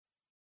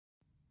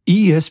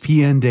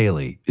ESPN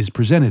Daily is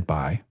presented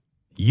by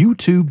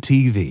YouTube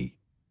TV.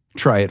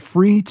 Try it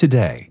free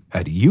today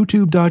at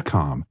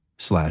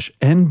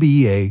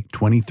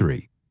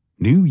youtube.com/NBA23.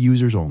 New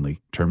users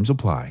only. Terms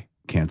apply.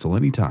 Cancel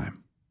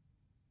anytime.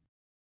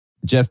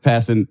 Jeff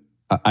Passan,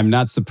 I'm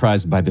not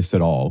surprised by this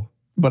at all,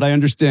 but I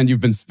understand you've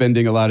been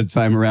spending a lot of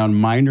time around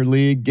minor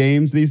league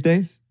games these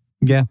days?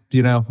 Yeah,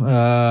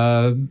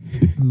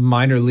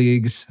 minor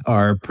leagues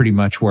are pretty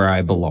much where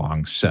I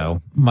belong,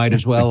 so might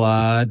as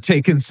well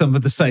take in some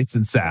of the sights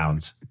and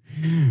sounds.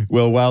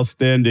 Well, while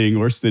standing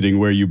or sitting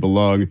where you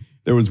belong,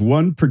 there was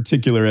one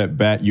particular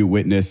at-bat you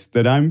witnessed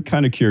that I'm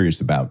kind of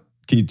curious about.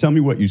 Can you tell me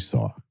what you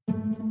saw?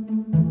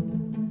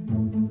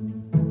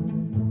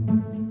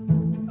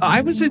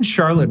 I was in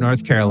Charlotte,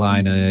 North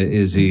Carolina,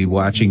 Izzy,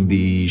 watching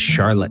the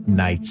Charlotte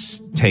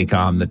Knights take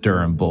on the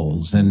Durham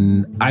Bulls.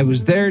 And I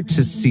was there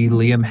to see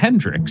Liam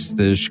Hendriks,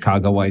 the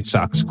Chicago White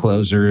Sox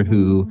closer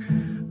who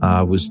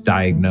was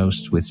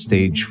diagnosed with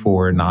stage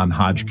 4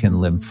 non-Hodgkin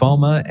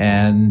lymphoma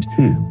and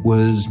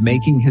was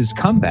making his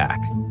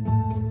comeback.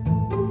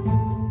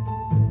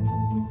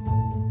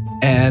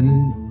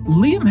 And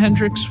Liam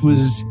Hendriks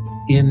was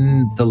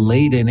in the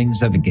late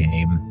innings of a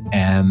game,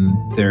 and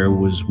there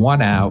was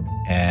 1 out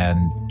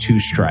and 2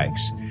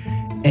 strikes.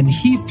 And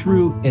he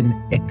threw an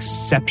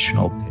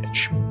exceptional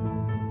pitch.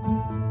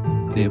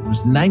 It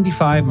was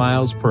 95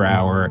 miles per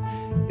hour.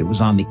 It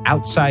was on the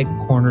outside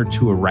corner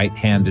to a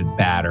right-handed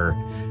batter.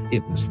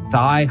 It was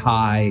thigh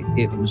high.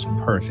 It was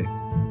perfect.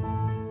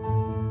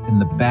 And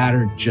the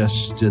batter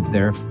just stood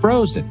there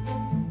frozen.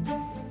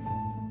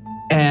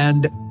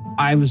 And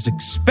I was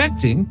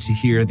expecting to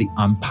hear the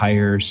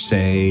umpire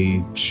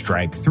say,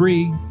 strike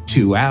 3,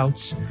 2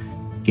 outs,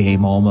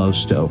 game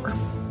almost over.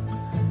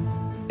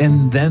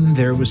 And then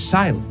there was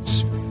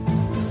silence.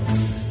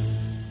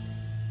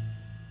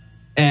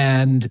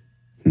 And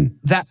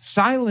that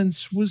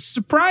silence was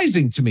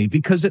surprising to me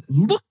because it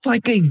looked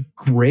like a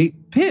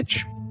great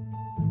pitch.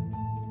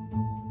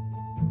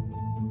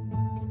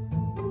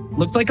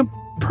 Looked like a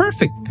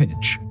perfect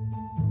pitch.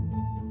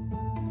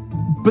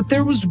 But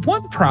there was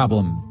one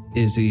problem,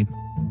 Izzy,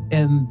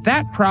 and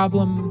that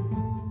problem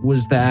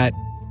was that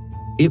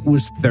it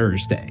was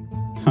Thursday.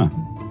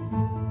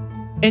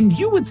 And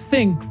you would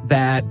think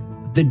that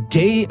the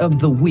day of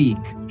the week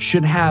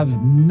should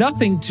have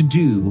nothing to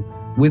do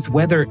with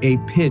whether a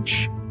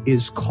pitch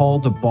is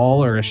called a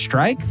ball or a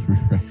strike.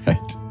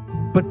 Right.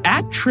 But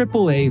at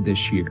AAA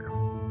this year,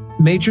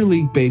 Major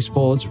League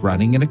Baseball is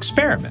running an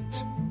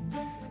experiment.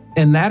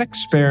 And that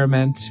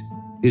experiment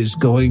is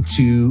going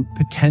to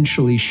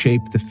potentially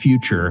shape the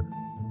future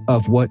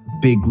of what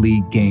big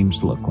league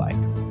games look like.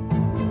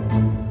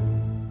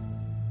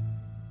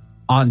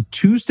 On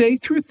Tuesday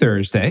through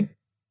Thursday,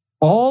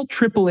 all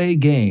AAA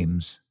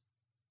games,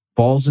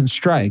 balls and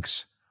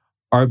strikes,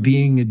 are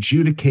being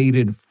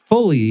adjudicated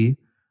fully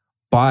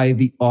by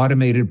the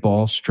automated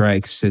ball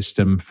strike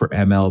system for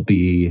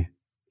MLB.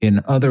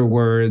 In other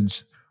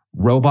words,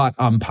 robot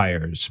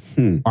umpires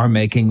are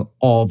making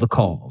all the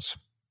calls.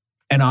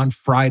 And on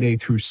Friday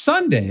through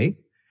Sunday,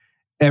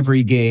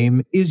 every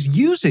game is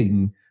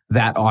using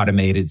that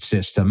automated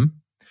system,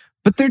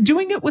 but they're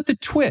doing it with a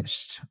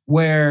twist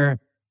where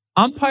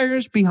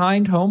umpires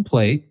behind home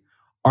plate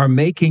are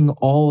making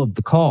all of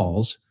the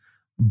calls,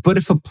 but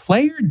if a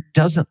player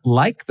doesn't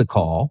like the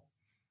call,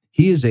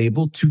 he is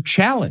able to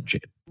challenge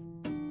it.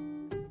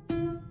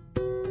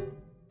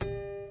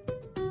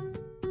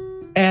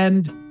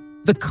 And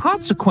the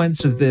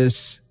consequence of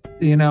this,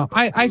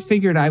 I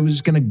figured I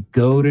was going to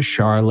go to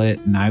Charlotte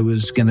and I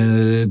was going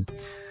to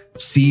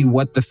see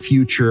what the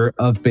future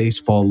of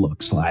baseball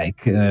looks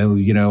like,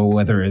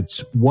 whether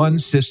it's one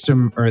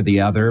system or the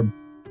other.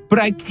 But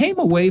I came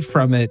away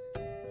from it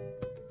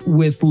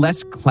with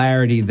less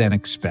clarity than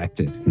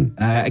expected.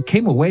 I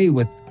came away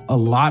with a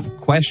lot of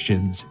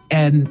questions.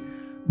 And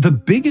the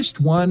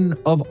biggest one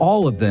of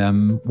all of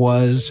them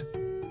was,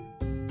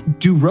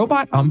 do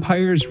robot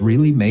umpires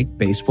really make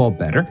baseball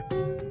better?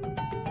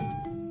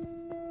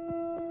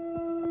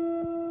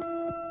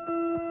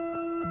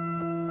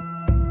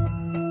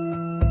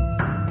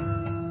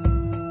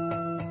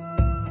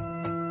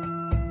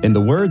 In the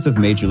words of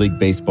Major League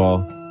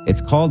Baseball,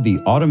 it's called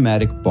the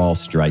Automatic Ball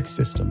Strike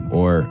System,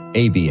 or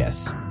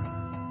ABS.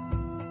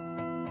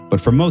 But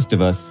for most of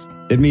us,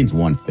 it means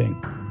one thing: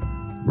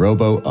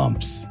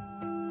 robo-umps.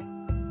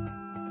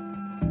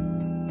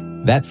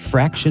 That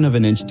fraction of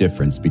an inch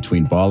difference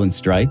between ball and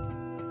strike,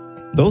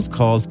 those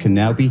calls can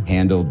now be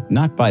handled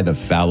not by the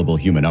fallible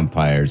human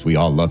umpires we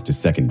all love to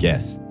second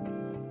guess,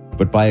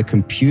 but by a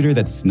computer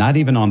that's not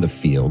even on the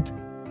field,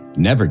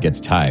 never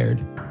gets tired,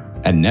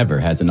 and never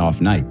has an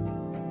off night.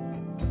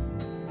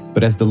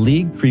 But as the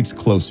league creeps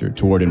closer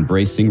toward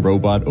embracing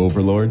robot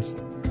overlords,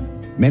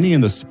 many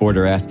in the sport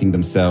are asking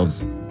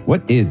themselves,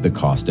 what is the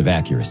cost of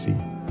accuracy?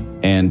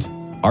 And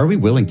are we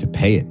willing to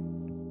pay it?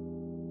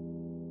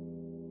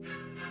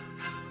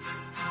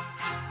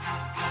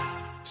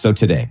 So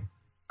today,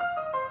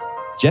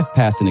 Jeff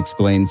Passan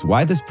explains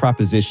why this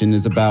proposition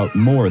is about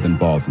more than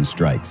balls and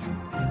strikes,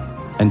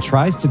 and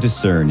tries to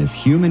discern if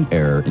human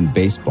error in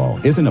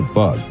baseball isn't a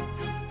bug,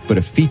 but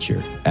a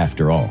feature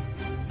after all.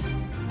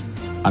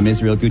 I'm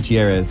Israel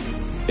Gutierrez.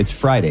 It's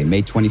Friday,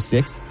 May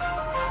 26th.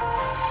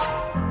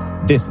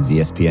 This is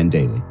ESPN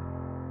Daily.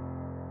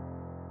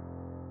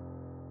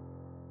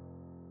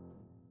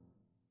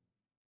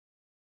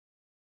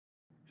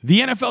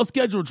 The NFL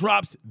schedule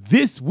drops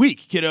this week,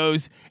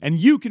 kiddos, and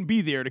you can be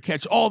there to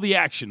catch all the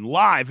action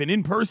live and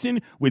in person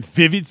with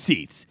Vivid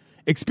Seats.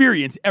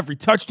 Experience every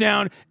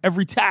touchdown,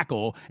 every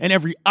tackle, and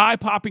every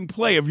eye-popping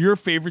play of your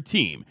favorite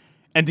team.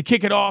 And to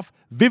kick it off,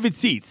 Vivid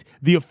Seats,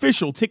 the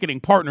official ticketing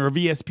partner of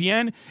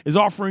ESPN, is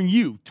offering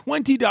you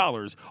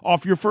 $20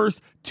 off your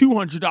first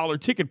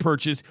 $200 ticket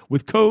purchase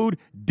with code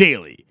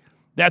DAILY.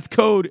 That's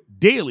code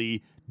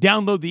DAILY.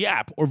 Download the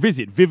app or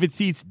visit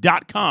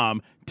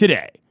vividseats.com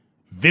today.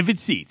 Vivid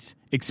Seats.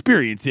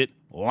 Experience it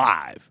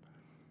live.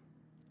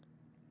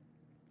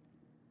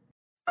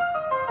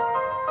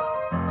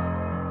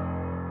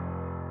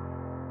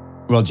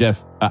 Well,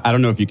 Jeff, I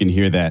don't know if you can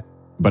hear that,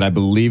 but I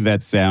believe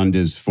that sound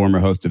is former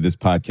host of this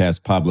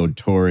podcast, Pablo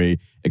Torre,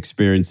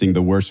 experiencing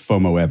the worst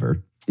FOMO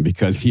ever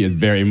because he is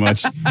very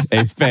much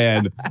a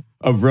fan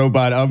of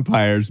robot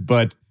umpires.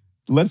 But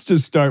let's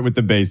just start with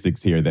the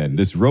basics here then.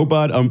 This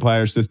robot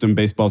umpire system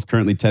baseball's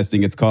currently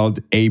testing, it's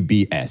called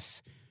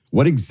ABS.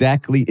 What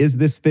exactly is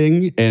this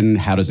thing and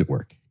how does it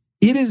work?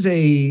 It is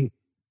a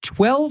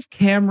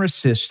 12-camera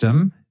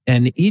system,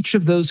 and each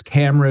of those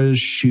cameras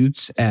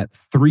shoots at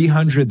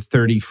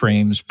 330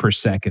 frames per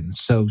second.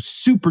 So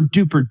super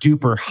duper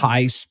duper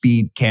high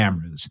speed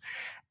cameras.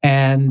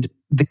 And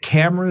the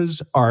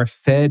cameras are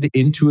fed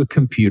into a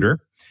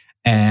computer,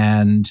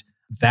 and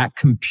that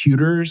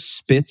computer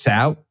spits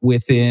out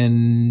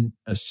within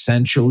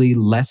essentially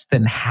less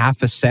than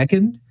half a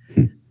second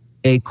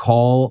a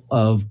call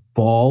of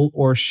ball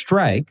or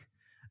strike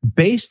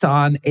based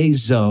on a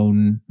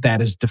zone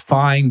that is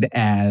defined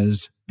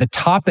as the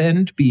top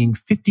end being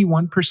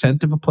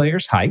 51% of a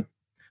player's height,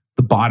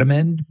 the bottom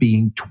end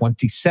being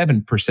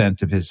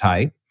 27% of his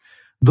height,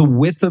 the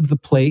width of the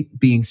plate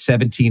being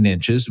 17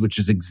 inches, which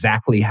is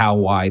exactly how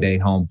wide a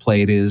home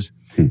plate is.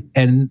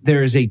 And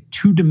there is a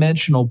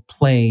two-dimensional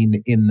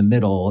plane in the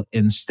middle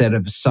instead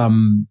of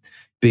some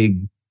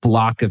big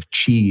block of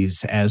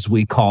cheese, as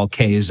we call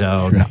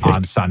K-Zone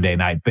on Sunday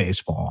Night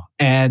Baseball.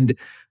 And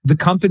the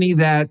company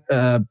that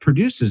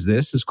produces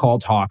this is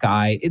called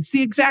Hawkeye. It's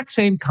the exact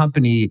same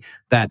company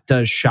that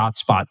does shot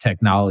spot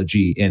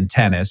technology in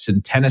tennis.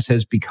 And tennis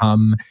has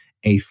become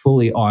a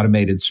fully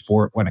automated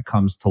sport when it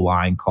comes to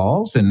line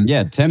calls. And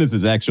yeah, tennis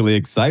is actually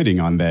exciting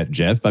on that,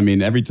 Jeff. I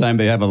mean, every time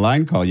they have a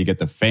line call, you get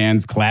the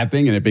fans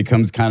clapping and it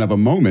becomes kind of a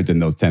moment in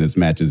those tennis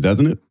matches,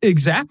 doesn't it?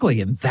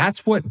 Exactly. And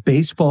that's what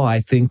baseball,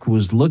 I think,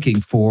 was looking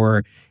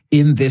for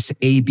in this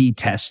A/B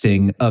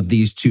testing of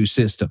these two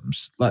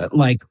systems.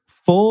 Like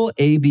full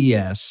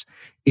ABS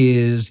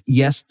is,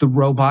 yes, the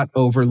robot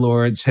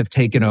overlords have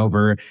taken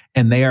over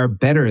and they are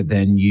better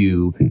than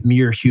you,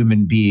 mere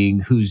human being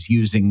who's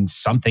using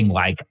something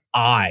like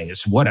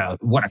eyes. What a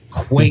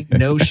quaint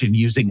notion,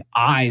 using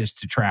eyes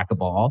to track a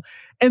ball.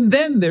 And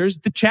then there's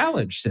the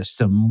challenge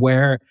system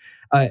where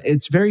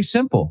it's very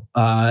simple.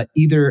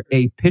 Either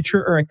a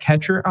pitcher or a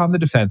catcher on the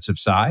defensive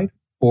side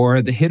or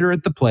the hitter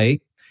at the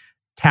plate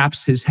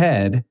taps his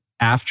head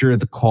after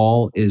the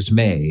call is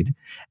made.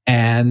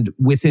 And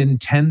within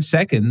 10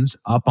 seconds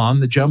up on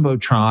the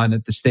Jumbotron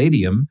at the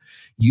stadium,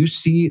 you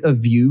see a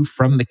view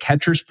from the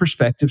catcher's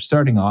perspective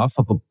starting off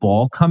of a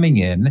ball coming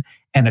in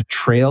and a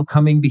trail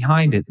coming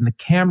behind it. And the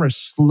camera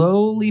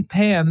slowly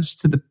pans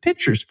to the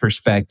pitcher's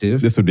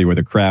perspective. This would be where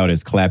the crowd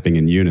is clapping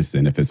in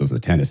unison if this was a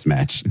tennis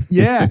match.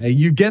 Yeah,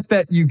 you get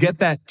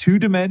that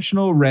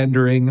two-dimensional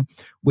rendering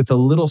with a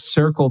little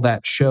circle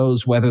that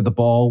shows whether the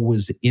ball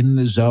was in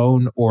the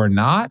zone or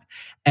not.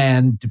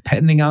 And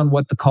depending on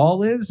what the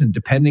call is and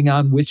depending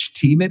on which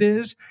team it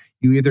is,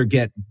 you either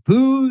get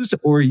boos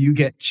or you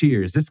get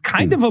cheers. It's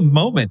kind of a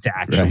moment,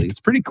 actually. Right. It's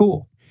pretty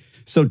cool.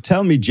 So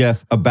tell me,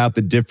 Jeff, about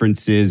the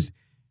differences,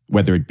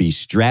 whether it be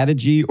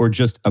strategy or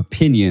just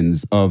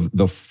opinions of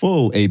the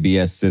full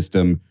ABS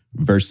system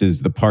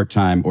versus the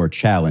part-time or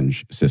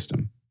challenge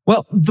system.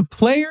 Well, the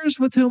players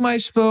with whom I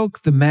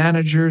spoke, the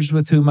managers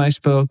with whom I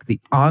spoke, the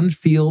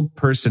on-field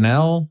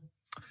personnel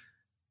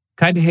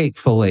kind of hate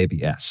full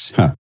ABS.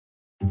 Huh.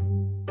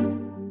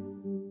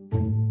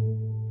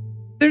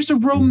 There's a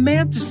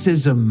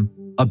romanticism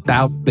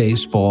about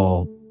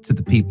baseball to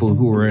the people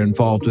who are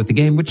involved with the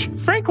game, which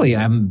frankly,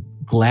 I'm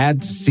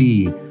glad to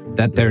see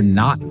that they're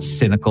not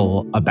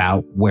cynical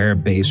about where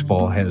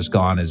baseball has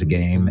gone as a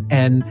game.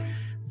 And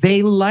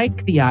they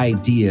like the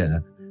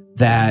idea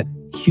that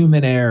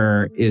human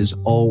error is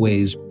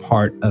always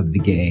part of the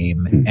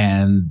game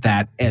and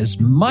that as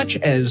much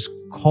as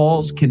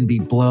calls can be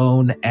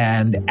blown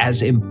and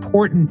as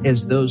important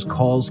as those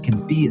calls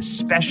can be,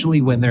 especially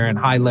when they're in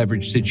high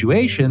leverage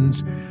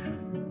situations,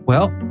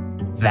 well,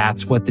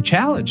 that's what the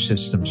challenge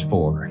system's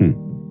for.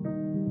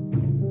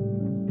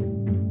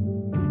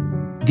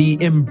 The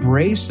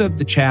embrace of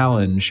the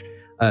challenge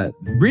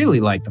really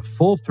like the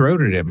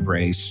full-throated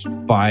embrace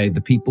by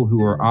the people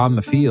who are on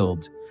the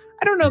field.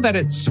 I don't know that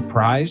it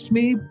surprised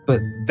me, but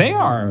they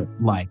are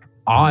like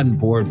on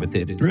board with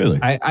it. Really?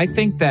 I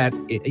think that,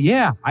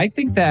 I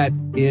think that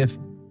if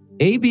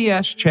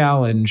ABS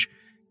Challenge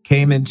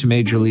came into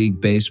Major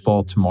League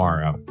Baseball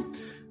tomorrow,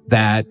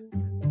 that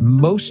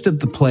most of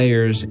the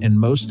players and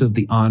most of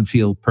the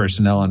on-field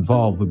personnel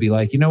involved would be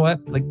like, you know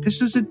what? Like,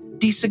 this is a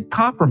decent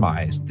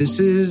compromise. This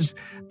is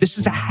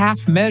a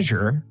half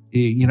measure.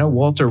 You know,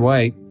 Walter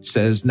White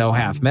says no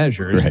half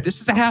measures. Right.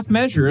 This is a half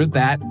measure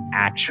that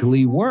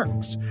actually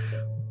works.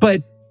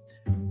 But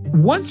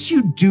once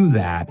you do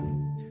that,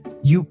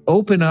 you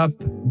open up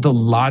the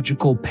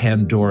logical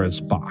Pandora's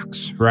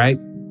box, right?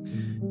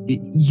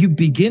 You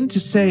begin to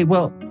say,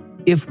 well,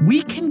 if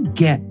we can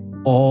get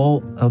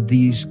all of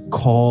these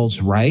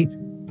calls right,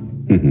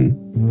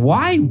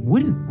 why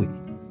wouldn't we?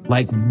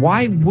 Like,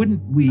 why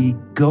wouldn't we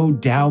go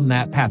down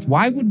that path?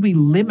 Why would we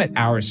limit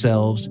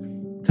ourselves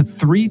to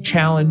 3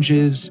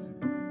 challenges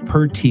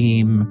per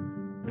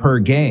team, per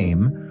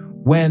game,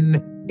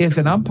 when if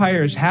an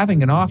umpire is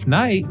having an off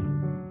night,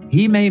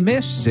 he may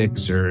miss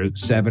 6 or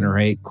 7 or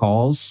 8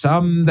 calls,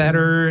 some that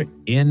are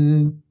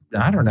in,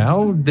 I don't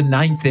know, the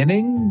 9th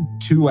inning,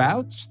 2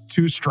 outs,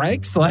 2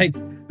 strikes. Like,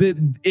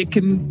 it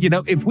can, you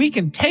know, if we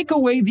can take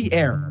away the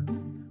error,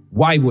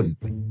 why wouldn't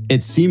we?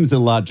 It seems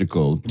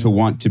illogical to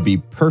want to be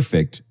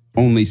perfect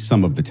only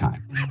some of the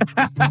time.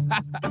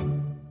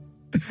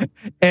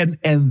 And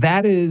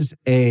that is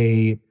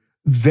a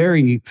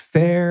very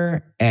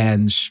fair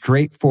and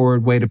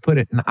straightforward way to put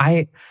it. And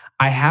I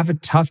have a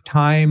tough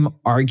time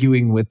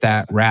arguing with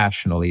that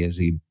rationally,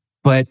 Izzy,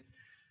 but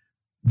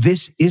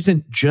this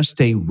isn't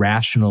just a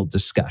rational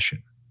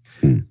discussion.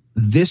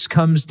 This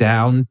comes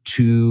down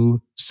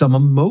to some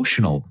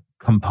emotional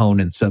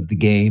components of the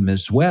game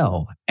as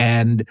well,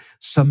 and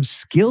some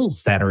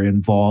skills that are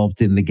involved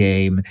in the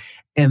game.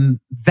 And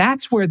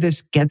that's where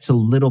this gets a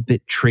little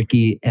bit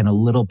tricky and a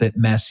little bit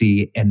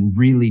messy and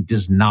really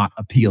does not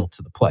appeal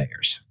to the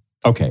players.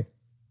 Okay.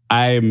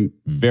 I'm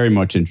very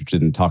much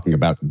interested in talking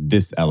about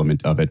this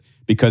element of it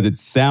because it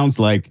sounds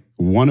like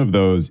one of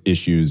those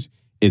issues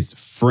is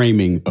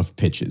framing of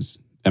pitches.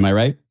 Am I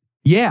right?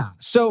 Yeah.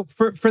 So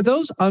for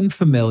those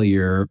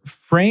unfamiliar,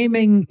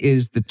 framing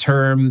is the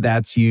term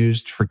that's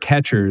used for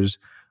catchers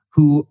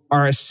who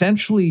are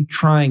essentially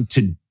trying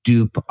to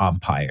dupe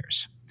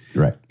umpires.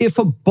 Right. If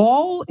a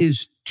ball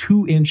is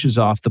 2 inches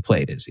off the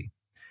plate, Izzy,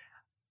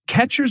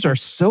 catchers are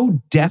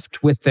so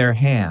deft with their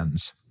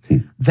hands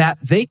that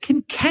they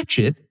can catch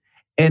it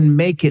and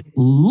make it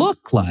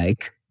look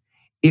like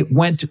it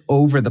went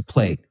over the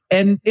plate.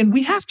 And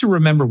we have to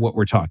remember what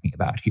we're talking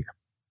about here.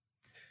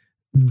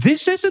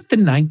 This isn't the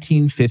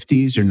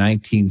 1950s or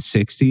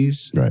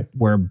 1960s, right,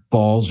 where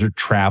balls are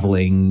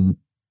traveling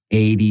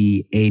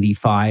 80,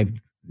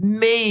 85,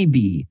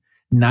 maybe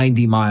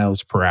 90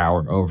 miles per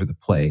hour over the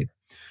plate.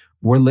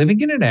 We're living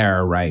in an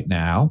era right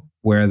now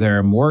where there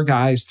are more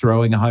guys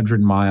throwing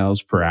 100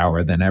 miles per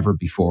hour than ever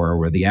before,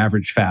 where the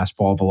average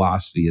fastball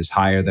velocity is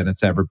higher than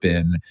it's ever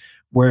been,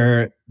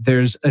 where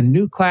there's a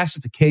new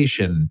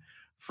classification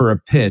for a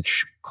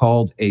pitch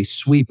called a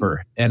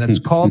sweeper. And it's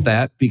called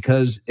that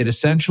because it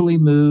essentially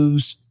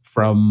moves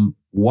from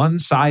one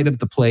side of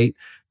the plate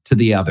to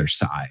the other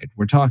side.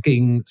 We're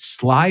talking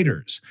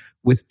sliders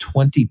with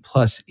 20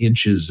 plus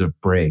inches of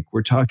break.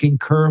 We're talking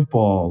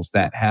curveballs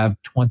that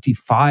have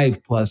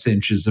 25 plus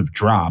inches of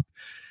drop.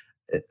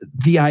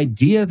 The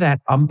idea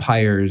that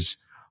umpires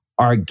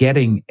are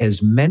getting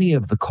as many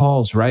of the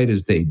calls right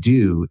as they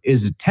do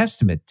is a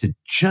testament to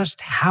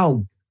just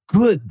how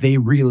good they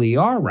really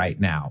are right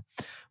now.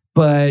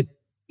 But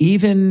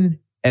even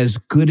as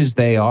good as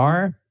they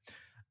are,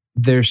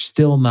 they're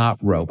still not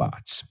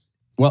robots.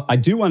 Well, I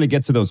do want to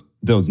get to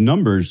those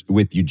numbers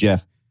with you,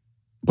 Jeff,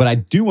 but I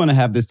do want to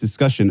have this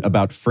discussion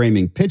about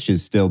framing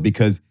pitches still,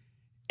 because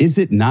is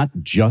it not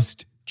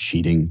just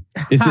cheating?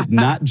 Is it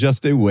not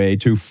just a way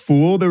to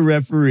fool the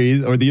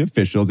referees or the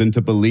officials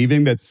into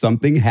believing that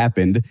something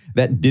happened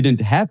that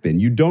didn't happen?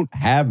 You don't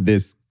have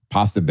this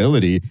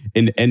possibility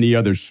in any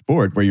other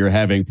sport where you're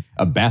having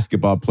a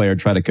basketball player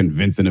try to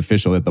convince an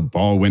official that the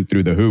ball went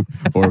through the hoop,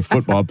 or a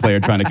football player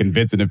trying to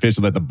convince an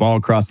official that the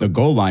ball crossed the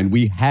goal line.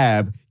 We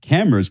have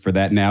cameras for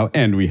that now,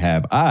 and we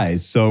have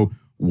eyes. So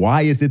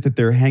why is it that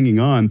they're hanging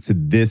on to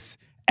this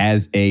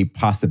as a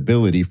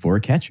possibility for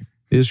a catcher?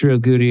 Israel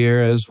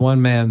Gutierrez,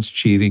 one man's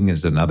cheating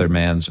is another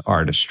man's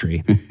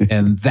artistry.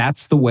 And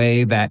that's the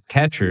way that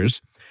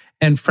catchers,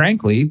 and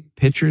frankly,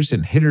 pitchers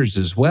and hitters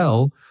as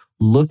well,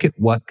 look at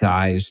what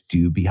guys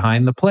do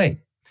behind the plate.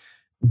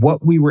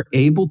 What we were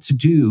able to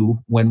do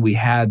when we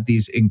had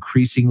these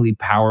increasingly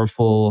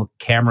powerful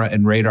camera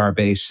and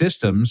radar-based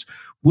systems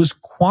was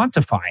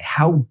quantify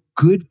how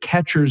good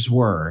catchers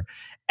were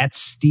at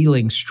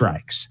stealing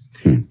strikes.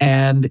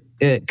 And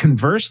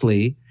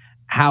conversely,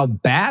 how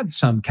bad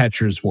some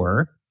catchers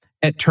were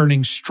at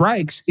turning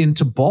strikes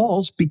into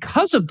balls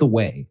because of the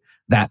way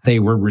that they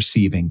were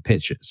receiving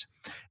pitches.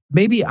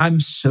 Maybe I'm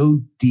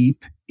so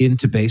deep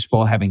into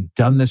baseball, having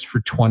done this for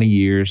 20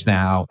 years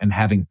now and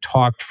having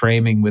talked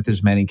framing with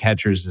as many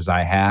catchers as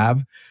I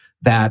have,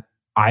 that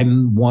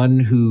I'm one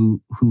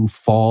who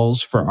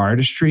falls for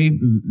artistry.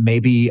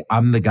 Maybe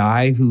I'm the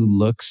guy who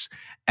looks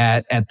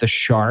at the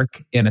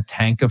shark in a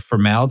tank of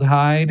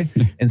formaldehyde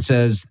and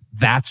says,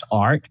 that's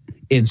art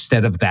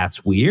instead of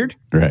that's weird.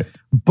 Right.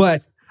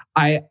 But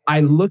I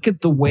look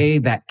at the way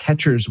that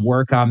catchers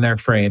work on their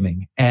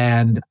framing,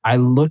 and I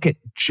look at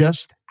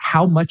just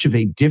how much of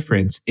a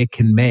difference it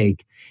can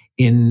make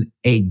in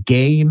a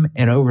game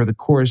and over the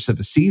course of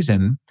a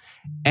season.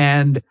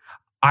 And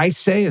I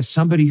say, as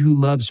somebody who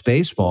loves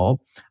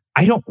baseball,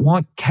 I don't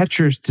want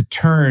catchers to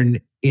turn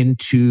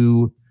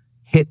into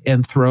hit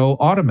and throw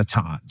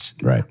automatons.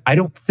 Right. I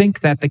don't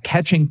think that the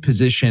catching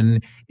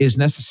position is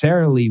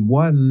necessarily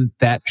one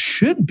that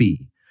should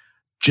be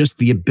just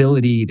the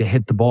ability to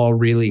hit the ball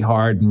really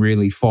hard and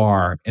really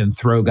far and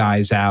throw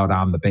guys out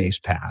on the base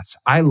paths.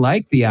 I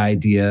like the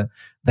idea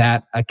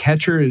that a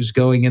catcher is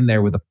going in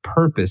there with a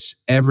purpose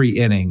every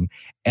inning.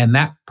 And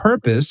that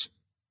purpose,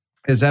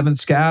 as Evan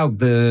Scow,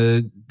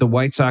 the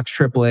White Sox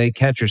AAA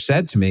catcher,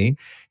 said to me,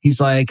 he's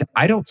like,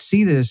 I don't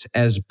see this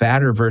as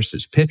batter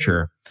versus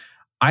pitcher.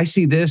 I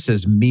see this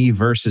as me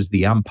versus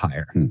the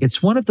umpire.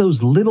 It's one of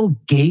those little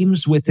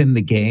games within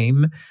the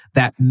game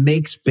that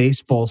makes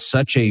baseball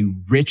such a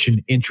rich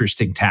and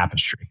interesting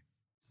tapestry.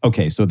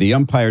 Okay, so the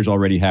umpires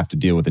already have to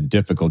deal with the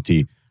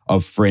difficulty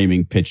of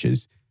framing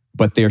pitches,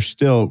 but they're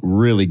still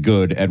really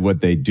good at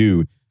what they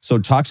do. So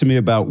talk to me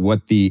about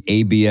what the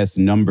ABS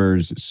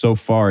numbers so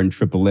far in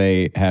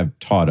AAA have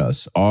taught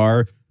us.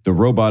 Are the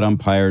robot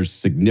umpires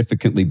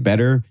significantly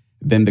better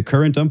than the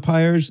current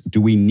umpires?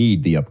 Do we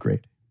need the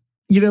upgrade?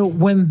 You know,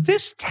 when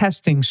this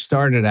testing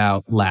started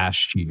out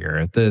last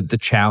year, the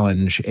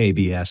challenge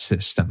ABS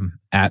system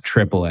at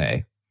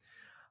AAA,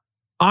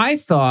 I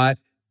thought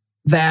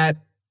that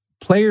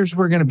players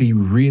were going to be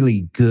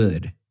really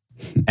good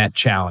at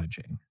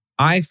challenging.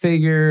 I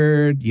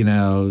figured,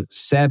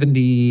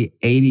 70,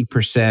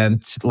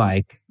 80%,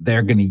 like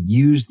they're going to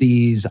use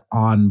these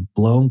on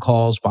blown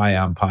calls by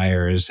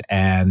umpires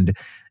and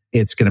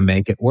it's going to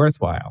make it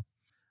worthwhile.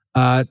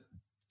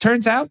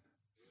 Turns out,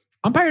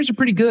 umpires are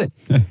pretty good.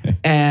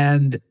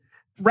 And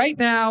right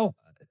now,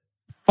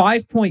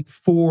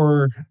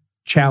 5.4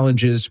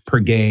 challenges per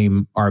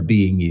game are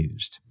being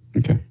used.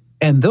 Okay.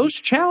 And those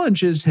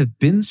challenges have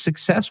been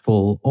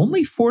successful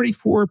only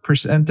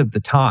 44% of the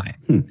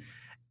time.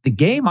 The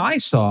game I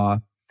saw,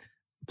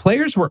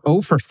 players were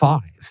 0 for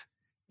 5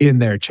 in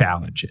their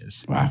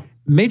challenges. Wow.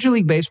 Major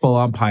League Baseball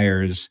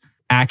umpires'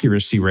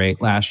 accuracy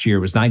rate last year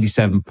was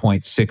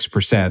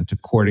 97.6%,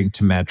 according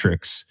to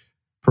metrics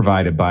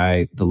provided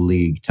by the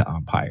league to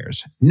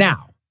umpires.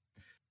 Now,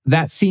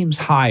 that seems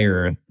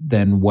higher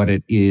than what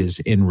it is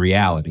in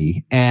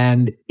reality.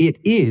 And it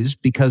is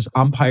because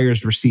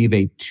umpires receive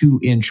a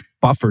 2-inch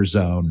buffer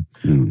zone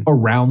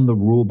around the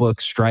rulebook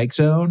strike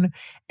zone.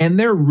 And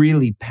they're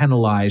really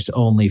penalized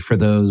only for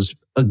those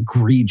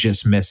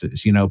egregious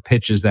misses,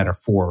 pitches that are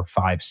 4,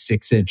 5,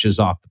 6 inches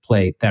off the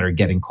plate that are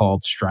getting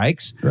called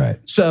strikes. Right.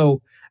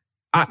 So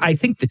I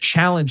think the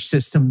challenge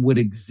system would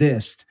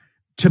exist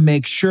to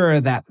make sure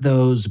that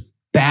those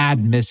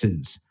bad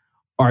misses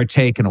are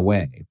taken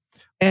away.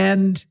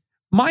 And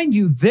mind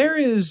you, there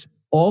is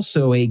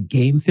also a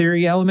game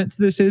theory element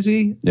to this,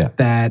 Izzy,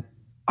 that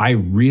I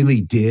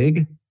really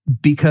dig,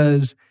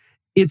 because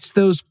it's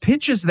those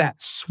pitches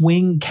that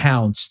swing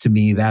counts to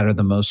me that are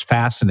the most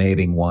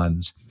fascinating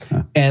ones.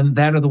 And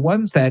that are the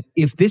ones that,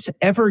 if this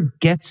ever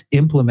gets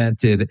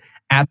implemented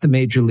at the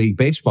Major League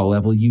Baseball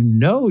level,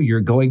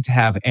 you're going to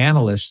have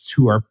analysts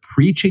who are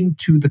preaching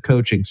to the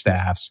coaching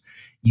staffs.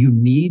 You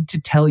need to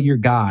tell your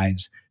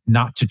guys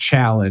not to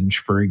challenge,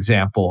 for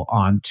example,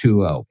 on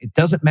 2-0. It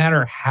doesn't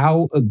matter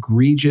how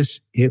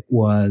egregious it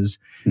was.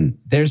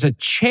 There's a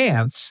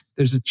chance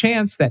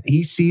that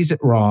he sees it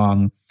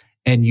wrong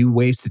and you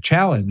waste a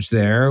challenge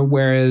there.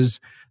 Whereas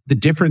the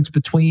difference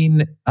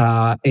between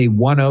a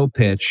 1-0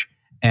 pitch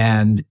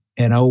and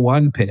an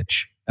 0-1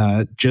 pitch,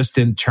 just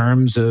in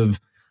terms of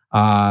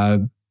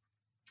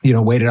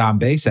weighted on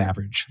base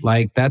average,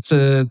 like that's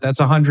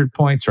 100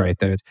 points right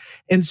there.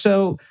 And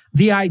so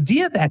the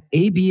idea that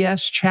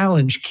ABS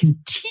challenge can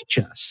teach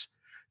us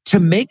to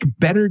make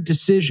better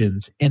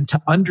decisions and to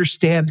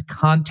understand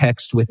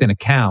context within a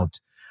count,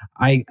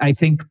 I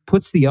think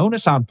puts the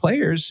onus on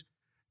players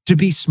to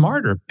be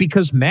smarter,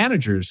 because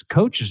managers,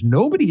 coaches,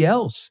 nobody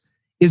else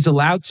is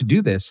allowed to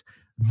do this.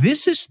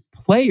 This is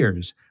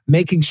players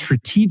making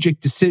strategic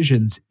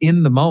decisions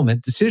in the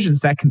moment,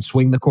 decisions that can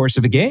swing the course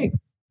of a game.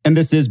 And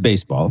this is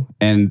baseball.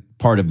 And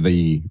part of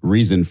the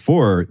reason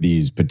for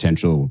these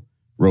potential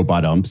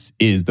robot umps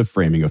is the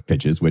framing of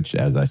pitches, which,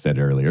 as I said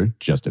earlier,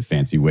 just a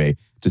fancy way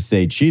to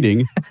say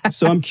cheating.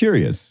 So I'm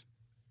curious,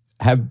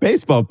 have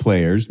baseball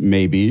players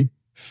maybe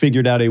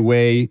figured out a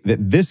way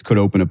that this could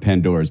open a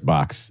Pandora's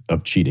box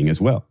of cheating as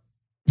well?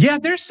 Yeah,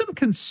 there's some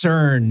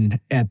concern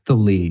at the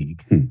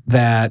league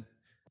that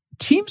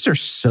teams are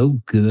so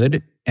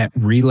good at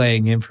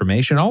relaying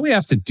information. All we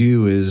have to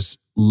do is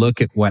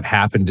look at what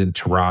happened in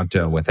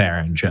Toronto with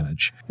Aaron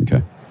Judge.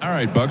 Okay. All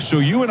right, Buck. So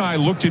you and I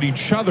looked at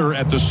each other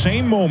at the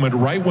same moment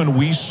right when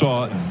we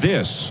saw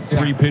this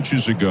 3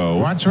 pitches ago.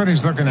 Watch what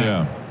he's looking at.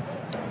 Yeah.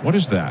 What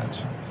is that?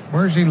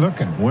 Where's he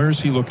looking? Where is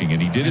he looking?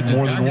 And he did it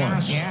more than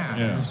once.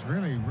 Yeah. It's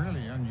really,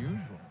 really unusual.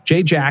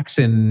 Jay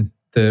Jackson,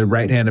 the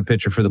right-handed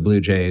pitcher for the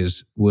Blue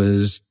Jays,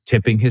 was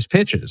tipping his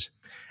pitches.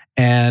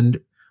 And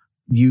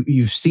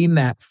you've seen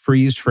that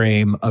freeze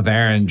frame of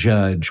Aaron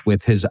Judge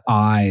with his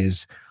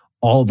eyes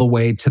all the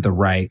way to the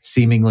right,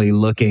 seemingly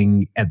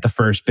looking at the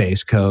first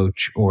base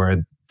coach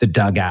or the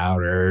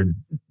dugout or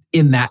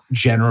in that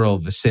general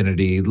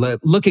vicinity,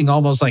 looking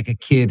almost like a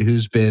kid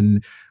who's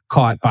been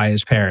caught by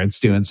his parents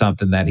doing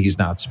something that he's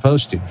not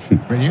supposed to.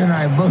 But you and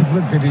I both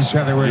looked at each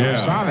other when we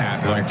saw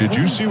that. Like, did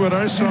you see what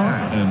I saw?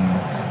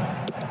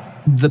 Yeah.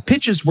 And the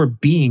pitches were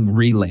being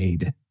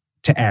relayed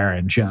to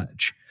Aaron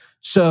Judge.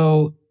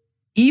 So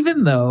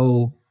even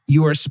though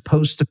you are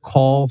supposed to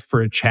call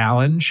for a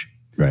challenge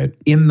Right.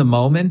 in the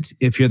moment,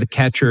 if you're the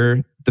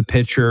catcher, the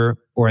pitcher,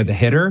 or the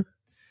hitter,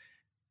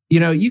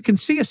 you can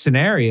see a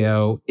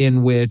scenario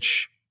in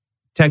which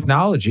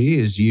technology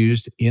is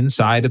used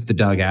inside of the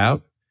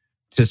dugout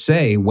to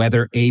say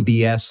whether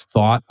ABS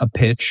thought a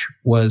pitch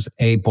was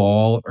a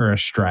ball or a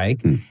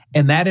strike,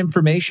 and that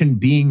information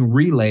being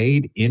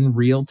relayed in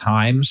real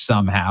time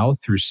somehow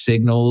through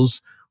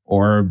signals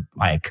or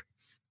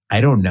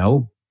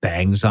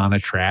bangs on a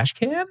trash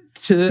can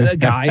to a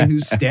guy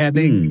who's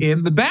standing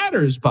in the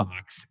batter's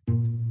box.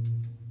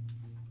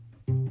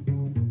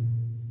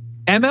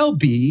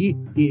 MLB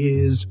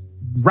is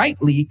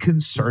rightly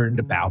concerned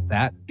about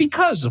that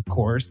because, of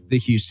course, the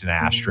Houston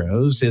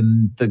Astros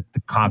and the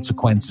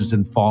consequences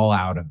and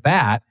fallout of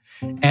that.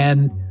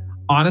 And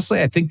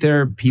honestly, I think there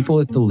are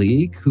people at the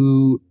league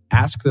who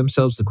ask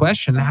themselves the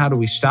question, how do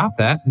we stop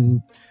that?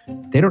 And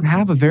they don't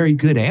have a very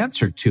good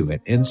answer to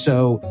it. And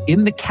so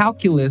in the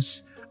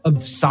calculus of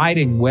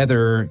deciding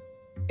whether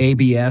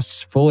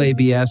ABS, full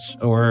ABS,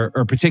 or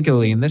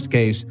particularly in this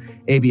case,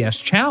 ABS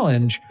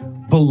challenge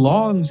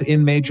belongs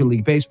in Major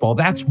League Baseball,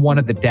 that's one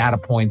of the data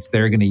points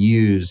they're going to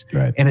use.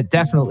 Right. And it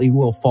definitely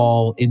will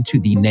fall into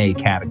the nay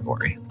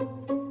category.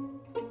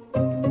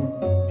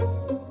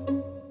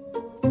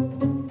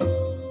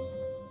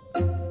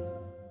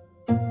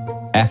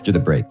 After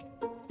the break,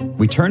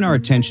 we turn our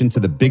attention to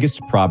the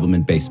biggest problem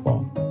in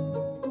baseball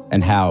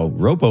and how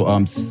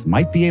robo-umps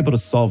might be able to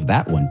solve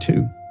that one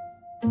too.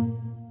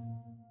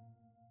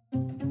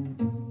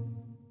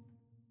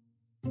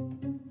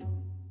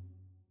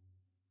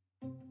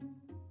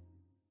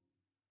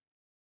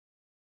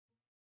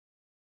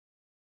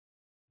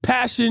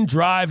 Passion,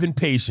 drive, and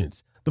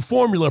patience. The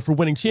formula for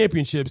winning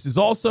championships is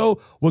also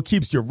what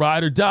keeps your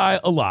ride or die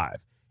alive.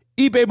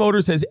 eBay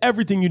Motors has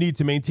everything you need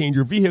to maintain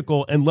your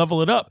vehicle and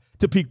level it up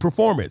to peak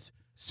performance.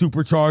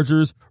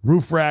 Superchargers,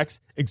 roof racks,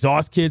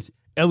 exhaust kits,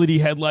 LED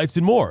headlights,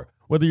 and more.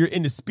 Whether you're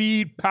into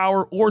speed,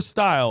 power, or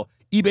style,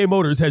 eBay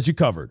Motors has you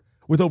covered.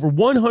 With over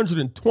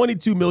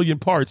 122 million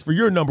parts for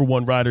your number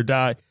one ride or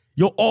die,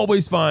 you'll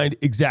always find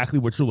exactly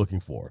what you're looking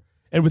for.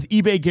 And with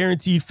eBay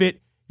Guaranteed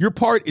Fit, your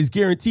part is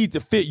guaranteed to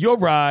fit your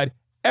ride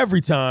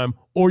every time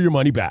or your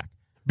money back.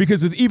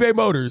 Because with eBay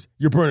Motors,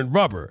 you're burning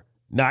rubber,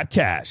 not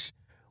cash.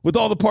 With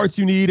all the parts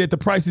you need at the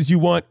prices you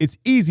want, it's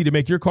easy to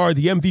make your car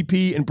the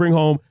MVP and bring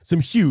home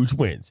some huge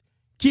wins.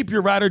 Keep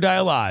your ride or die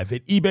alive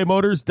at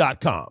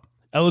ebaymotors.com.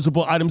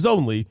 Eligible items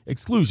only.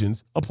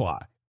 Exclusions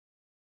apply.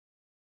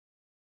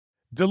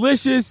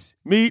 Delicious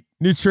meat,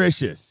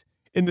 nutritious.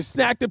 In the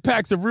snack that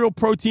packs a real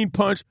protein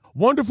punch,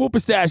 Wonderful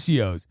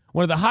Pistachios,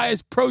 one of the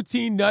highest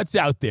protein nuts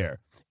out there.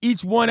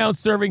 Each 1 ounce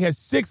serving has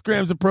 6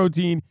 grams of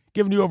protein,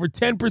 giving you over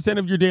 10%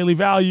 of your daily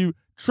value.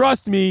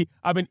 Trust me,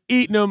 I've been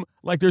eating them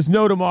like there's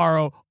no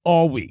tomorrow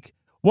all week.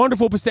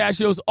 Wonderful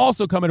Pistachios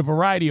also come in a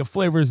variety of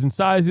flavors and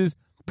sizes,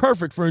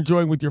 perfect for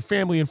enjoying with your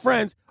family and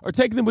friends or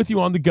taking them with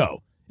you on the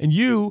go. And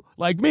you,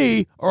 like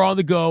me, are on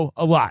the go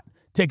a lot,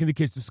 taking the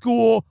kids to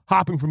school,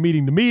 hopping from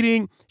meeting to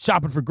meeting,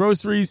 shopping for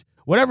groceries,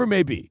 whatever it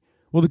may be.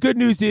 Well, the good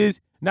news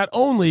is not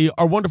only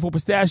are Wonderful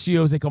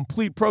Pistachios a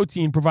complete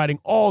protein providing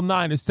all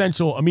 9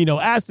 essential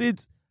amino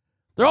acids,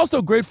 they're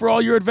also great for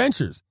all your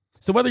adventures.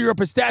 So whether you're a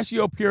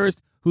pistachio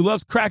purist who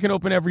loves cracking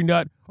open every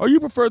nut or you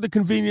prefer the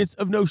convenience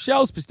of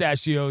no-shells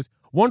pistachios,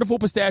 Wonderful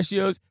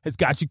Pistachios has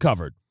got you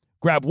covered.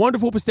 Grab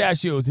Wonderful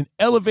Pistachios and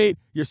elevate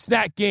your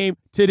snack game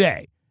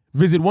today.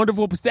 Visit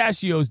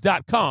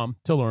wonderfulpistachios.com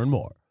to learn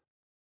more.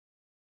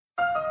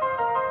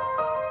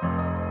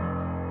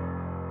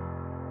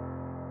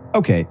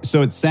 Okay,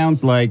 so it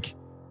sounds like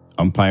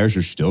umpires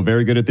are still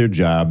very good at their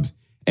jobs,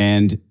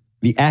 and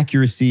the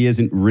accuracy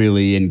isn't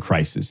really in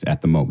crisis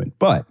at the moment.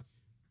 But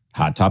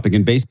hot topic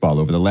in baseball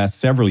over the last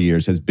several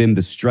years has been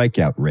the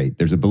strikeout rate.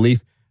 There's a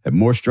belief that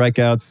more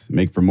strikeouts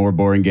make for more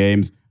boring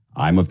games.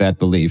 I'm of that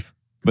belief.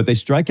 But the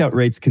strikeout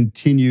rates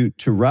continue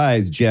to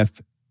rise.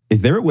 Jeff,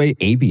 is there a way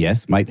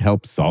ABS might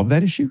help solve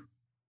that issue?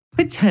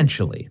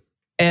 Potentially.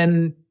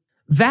 And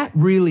that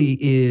really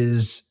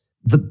is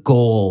the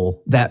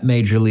goal that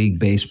Major League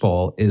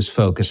Baseball is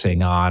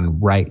focusing on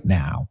right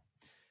now.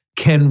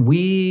 can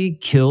we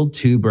kill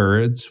two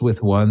birds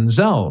with one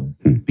zone?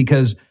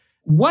 Because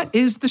what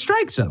is the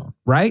strike zone,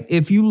 right?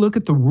 If you look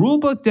at the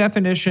rulebook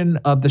definition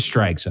of the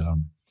strike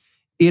zone,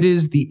 it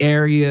is the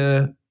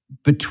area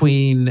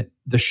between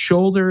the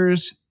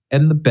shoulders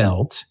and the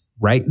belt,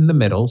 right in the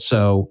middle.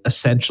 So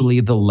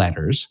essentially the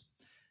letters,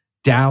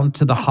 down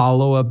to the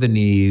hollow of the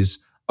knees,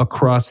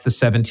 across the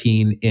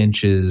 17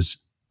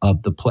 inches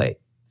of the plate.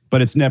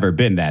 But it's never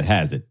been that,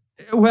 has it?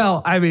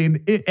 Well, I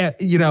mean,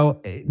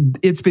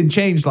 it's been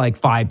changed like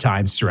 5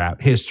 times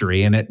throughout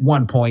history. And at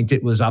one point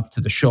it was up to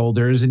the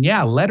shoulders. And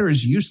yeah,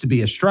 letters used to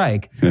be a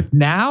strike.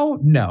 Now,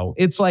 no,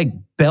 it's like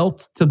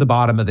belt to the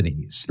bottom of the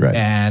knees. Right.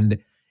 And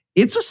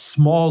it's a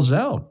small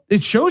zone.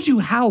 It shows you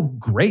how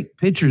great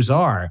pitchers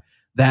are,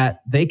 that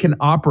they can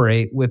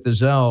operate with a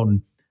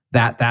zone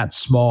that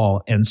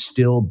small and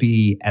still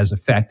be as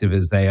effective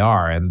as they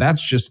are. And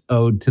that's just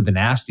owed to the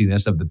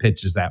nastiness of the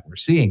pitches that we're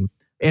seeing.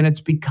 And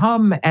it's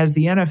become, as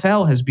the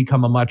NFL has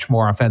become a much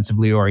more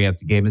offensively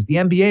oriented game, as the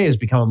NBA has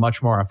become a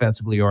much more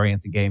offensively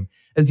oriented game,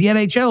 as the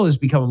NHL has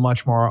become a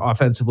much more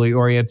offensively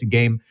oriented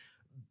game,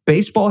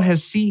 baseball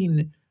has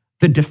seen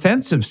the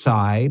defensive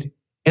side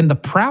and the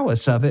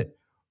prowess of it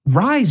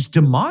rise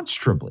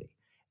demonstrably.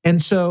 And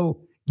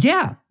so,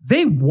 yeah,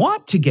 they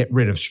want to get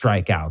rid of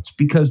strikeouts,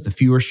 because the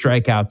fewer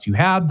strikeouts you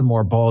have, the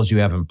more balls you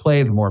have in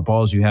play, the more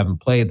balls you have in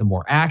play, the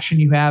more action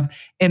you have.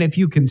 And if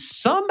you can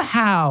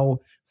somehow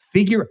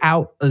figure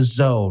out a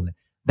zone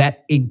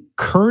that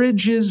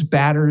encourages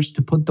batters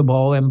to put the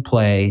ball in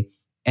play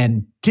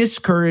and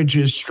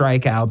discourages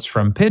strikeouts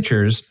from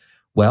pitchers,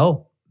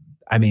 well,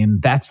 I mean,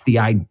 that's the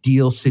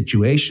ideal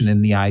situation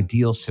in the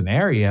ideal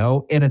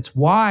scenario. And it's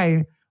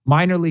why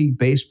minor league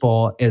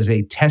baseball as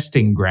a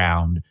testing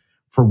ground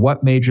for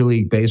what Major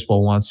League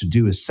Baseball wants to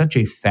do is such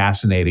a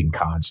fascinating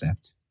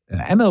concept.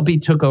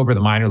 MLB took over the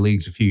minor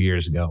leagues a few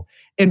years ago.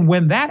 And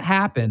when that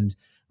happened,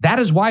 that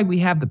is why we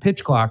have the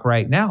pitch clock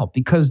right now,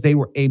 because they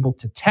were able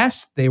to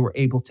test, they were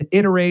able to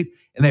iterate,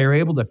 and they were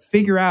able to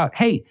figure out,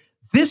 hey,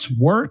 this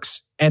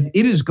works and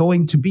it is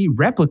going to be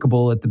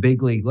replicable at the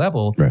big league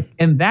level. Right.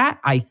 And that,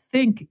 I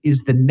think,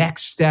 is the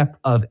next step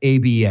of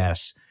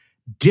ABS.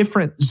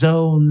 Different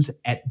zones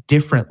at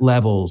different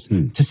levels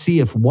to see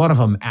if one of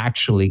them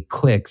actually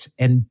clicks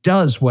and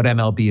does what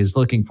MLB is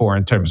looking for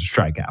in terms of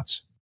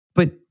strikeouts.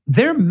 But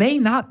there may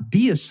not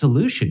be a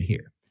solution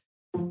here.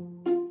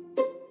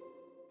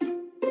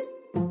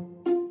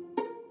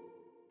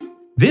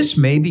 This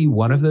may be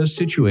one of those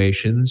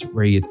situations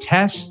where you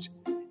test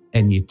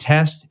and you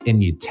test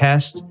and you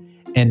test,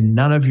 and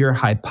none of your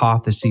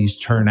hypotheses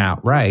turn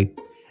out right.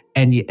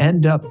 And you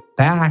end up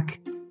back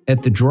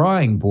at the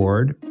drawing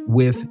board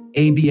with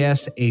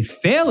ABS a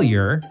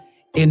failure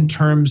in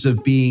terms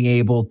of being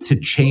able to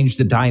change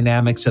the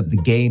dynamics of the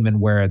game and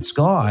where it's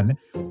gone,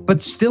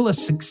 but still a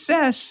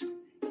success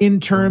in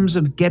terms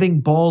of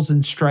getting balls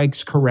and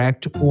strikes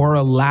correct or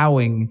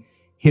allowing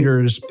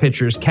hitters,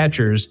 pitchers,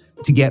 catchers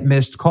to get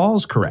missed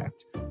calls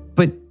correct.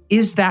 But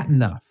is that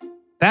enough?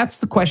 That's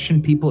the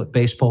question people at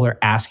baseball are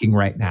asking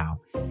right now.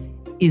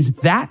 Is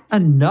that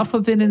enough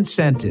of an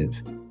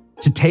incentive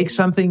to take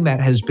something that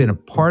has been a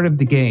part of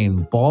the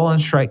game, ball and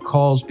strike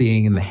calls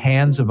being in the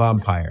hands of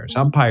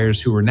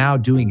umpires who are now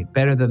doing it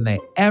better than they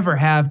ever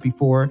have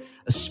before,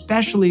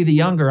 especially the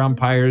younger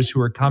umpires who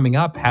are coming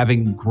up,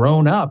 having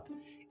grown up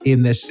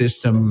in this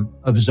system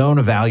of zone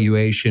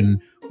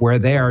evaluation, where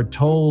they are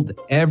told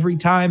every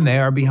time they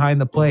are behind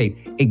the plate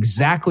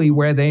exactly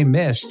where they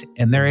missed,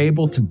 and they're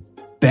able to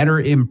better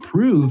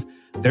improve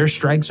their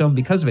strike zone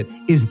because of it.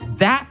 Is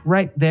that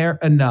right there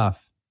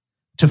enough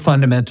to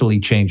fundamentally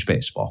change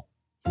baseball?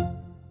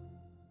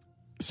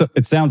 So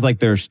it sounds like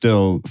there are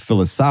still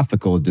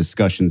philosophical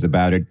discussions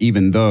about it,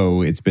 even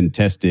though it's been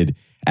tested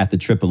at the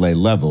AAA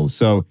level.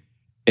 So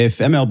if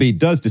MLB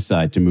does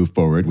decide to move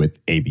forward with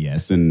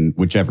ABS in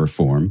whichever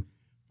form,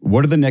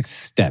 what are the next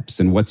steps,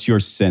 and what's your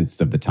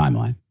sense of the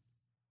timeline?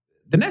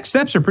 The next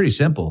steps are pretty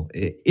simple.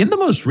 In the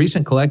most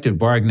recent collective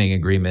bargaining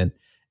agreement,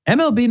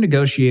 MLB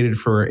negotiated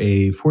for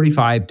a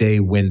 45-day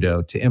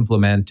window to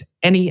implement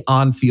any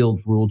on-field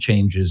rule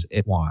changes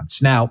it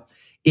wants. Now,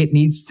 it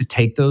needs to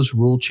take those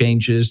rule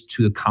changes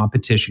to a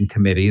competition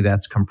committee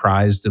that's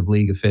comprised of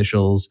league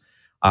officials,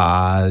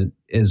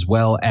 as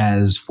well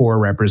as 4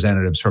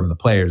 representatives from the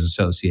Players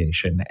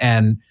Association.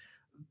 And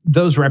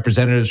those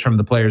representatives from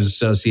the Players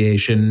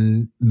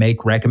Association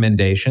make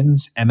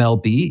recommendations.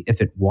 MLB,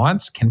 if it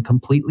wants, can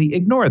completely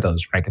ignore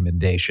those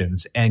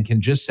recommendations and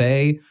can just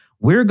say,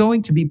 we're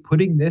going to be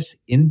putting this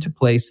into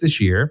place this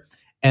year,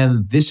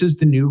 and this is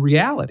the new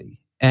reality.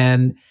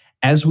 And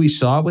as we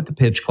saw with the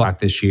pitch clock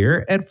this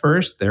year, at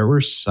first there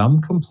were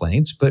some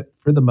complaints, but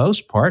for the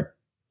most part,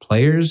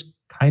 players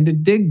kind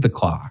of dig the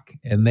clock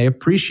and they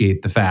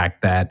appreciate the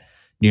fact that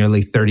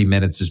nearly 30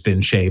 minutes has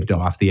been shaved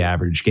off the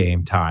average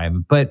game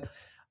time. But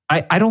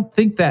I don't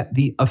think that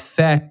the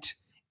effect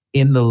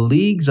in the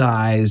league's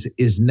eyes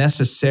is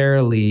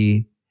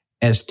necessarily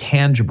as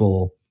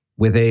tangible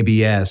with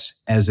ABS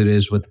as it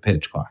is with the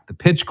pitch clock. The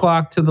pitch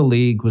clock to the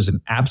league was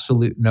an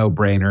absolute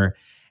no-brainer.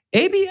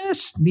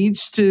 ABS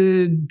needs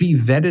to be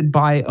vetted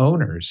by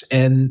owners,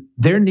 and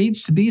there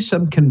needs to be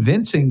some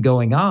convincing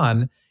going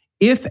on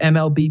if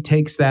MLB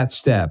takes that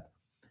step,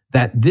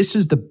 that this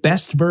is the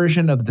best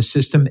version of the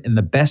system and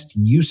the best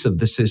use of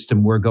the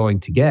system we're going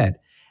to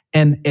get.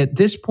 And at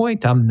this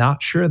point, I'm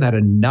not sure that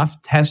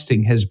enough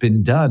testing has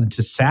been done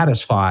to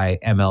satisfy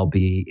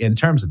MLB in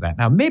terms of that.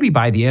 Now, maybe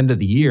by the end of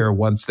the year,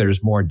 once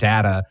there's more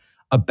data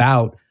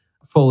about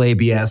full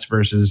ABS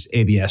versus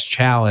ABS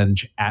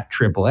challenge at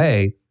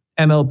AAA,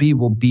 MLB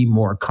will be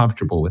more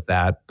comfortable with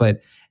that.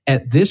 But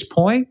at this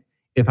point,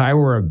 if I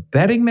were a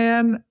betting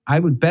man, I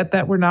would bet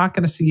that we're not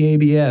going to see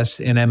ABS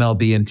in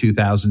MLB in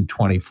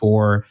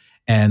 2024.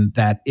 And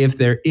that if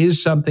there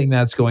is something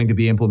that's going to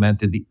be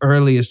implemented, the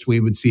earliest we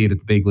would see it at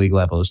the big league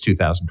level is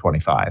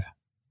 2025.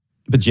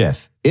 But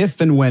Jeff,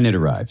 if and when it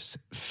arrives,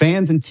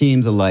 fans and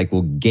teams alike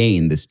will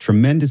gain this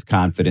tremendous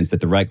confidence that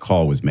the right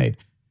call was made.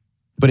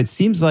 But it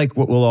seems like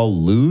what we'll all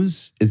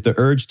lose is the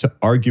urge to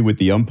argue with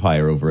the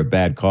umpire over a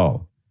bad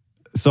call.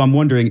 So I'm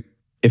wondering,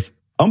 if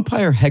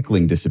umpire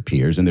heckling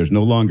disappears and there's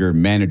no longer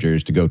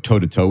managers to go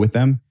toe-to-toe with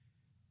them,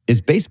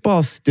 is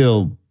baseball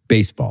still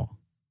baseball?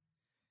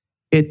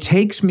 It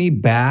takes me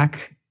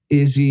back,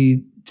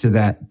 Izzy, to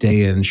that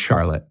day in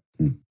Charlotte.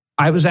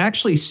 I was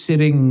actually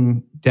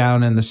sitting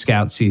down in the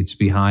scout seats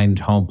behind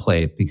home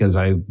plate because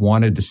I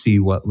wanted to see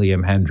what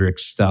Liam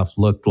Hendriks' stuff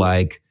looked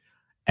like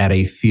at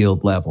a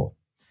field level.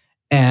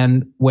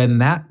 And when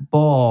that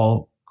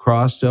ball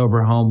crossed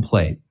over home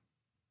plate,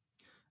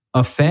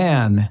 a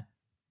fan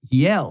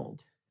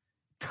yelled,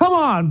 "Come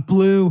on,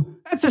 Blue,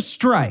 that's a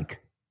strike."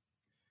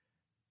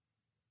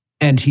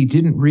 And he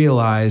didn't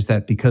realize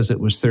that because it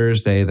was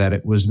Thursday, that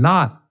it was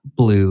not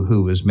Blue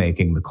who was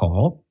making the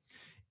call.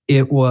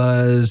 It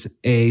was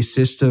a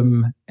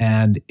system,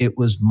 and it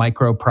was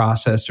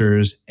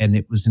microprocessors, and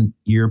it was an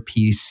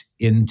earpiece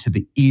into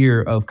the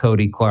ear of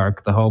Cody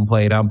Clark, the home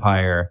plate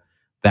umpire,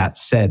 that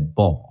said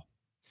ball.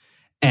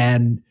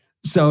 And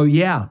so,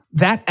 yeah,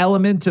 that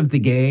element of the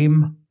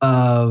game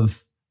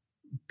of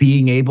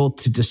being able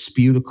to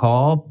dispute a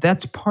call,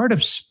 that's part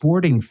of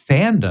sporting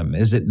fandom,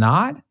 is it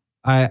not?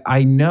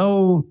 I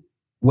know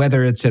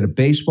whether it's at a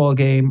baseball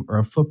game or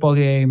a football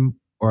game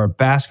or a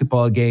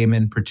basketball game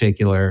in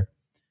particular,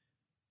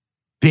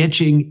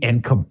 bitching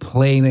and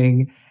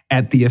complaining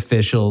at the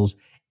officials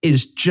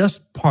is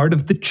just part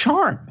of the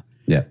charm.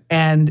 Yeah.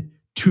 And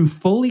to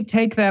fully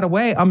take that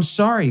away, I'm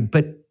sorry,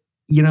 but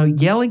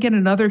yelling at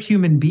another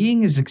human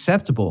being is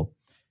acceptable.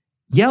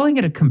 Yelling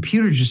at a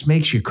computer just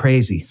makes you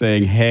crazy.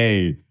 Saying,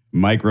 "Hey,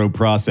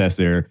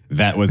 microprocessor,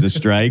 that was a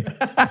strike,"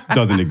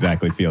 doesn't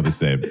exactly feel the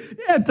same.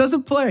 Yeah, it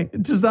doesn't play.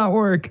 It does not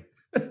work.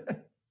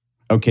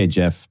 Okay,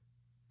 Jeff.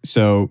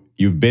 So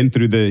you've been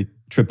through the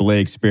AAA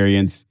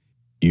experience.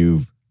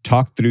 You've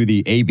talked through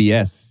the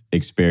ABS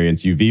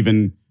experience. You've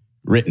even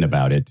written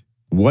about it.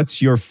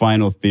 What's your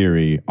final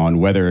theory on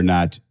whether or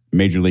not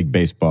Major League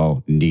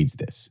Baseball needs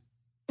this?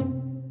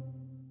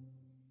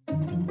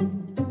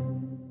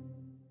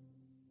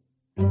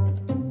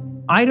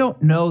 I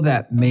don't know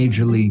that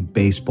Major League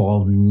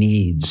Baseball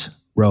needs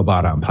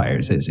robot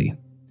umpires, Izzy.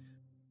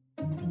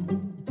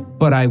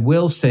 But I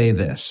will say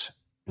this.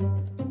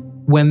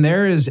 When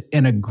there is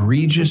an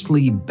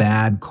egregiously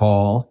bad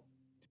call,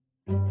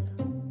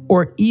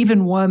 or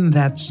even one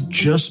that's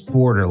just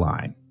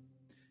borderline,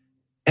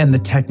 and the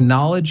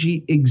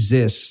technology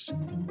exists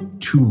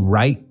to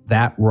right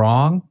that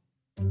wrong,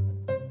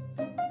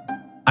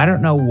 I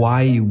don't know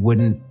why you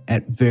wouldn't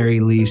at very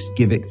least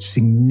give it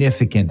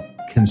significant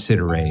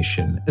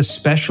consideration,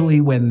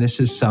 especially when this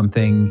is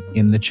something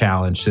in the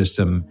challenge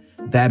system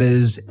that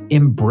is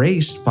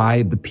embraced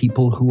by the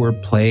people who are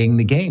playing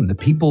the game, the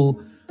people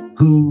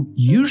who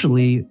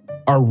usually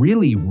are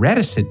really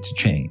reticent to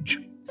change.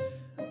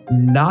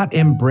 Not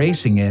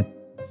embracing it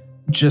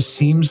just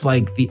seems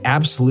like the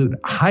absolute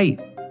height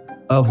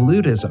of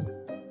ludism.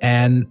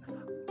 And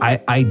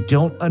I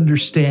don't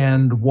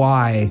understand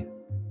why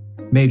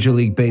Major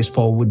League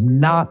Baseball would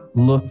not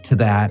look to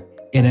that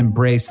and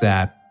embrace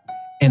that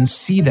and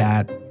see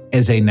that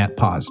as a net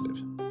positive.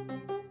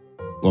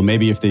 Well,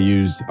 maybe if they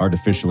used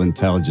artificial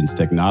intelligence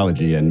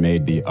technology and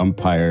made the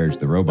umpires,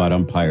 the robot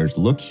umpires,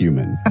 look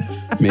human,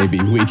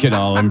 maybe we could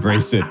all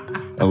embrace it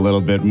a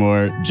little bit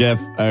more. Jeff,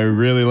 I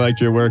really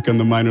liked your work on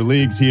the minor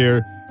leagues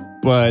here,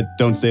 but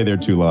don't stay there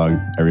too long.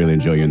 I really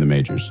enjoy you in the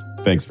majors.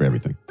 Thanks for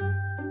everything.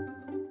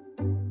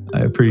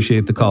 I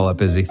appreciate the call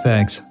up, Izzy.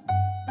 Thanks.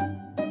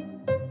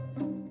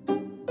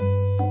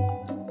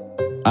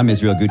 I'm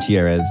Israel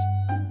Gutierrez.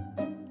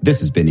 This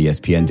has been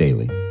ESPN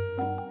Daily.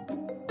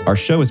 Our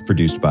show is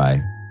produced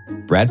by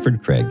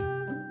Bradford Craig,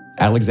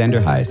 Alexander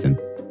Hyacinth,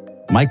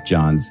 Mike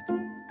Johns,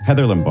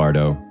 Heather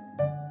Lombardo,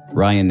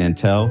 Ryan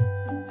Nantel.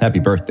 Happy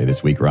birthday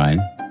this week,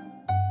 Ryan.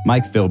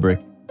 Mike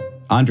Philbrick,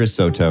 Andres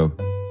Soto,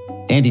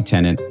 Andy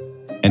Tennant,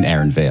 and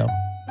Aaron Vale.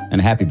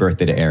 And a happy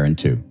birthday to Aaron,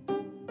 too.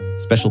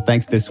 Special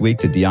thanks this week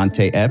to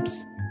Deontay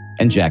Epps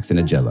and Jackson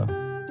Agello.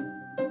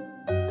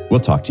 We'll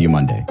talk to you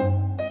Monday.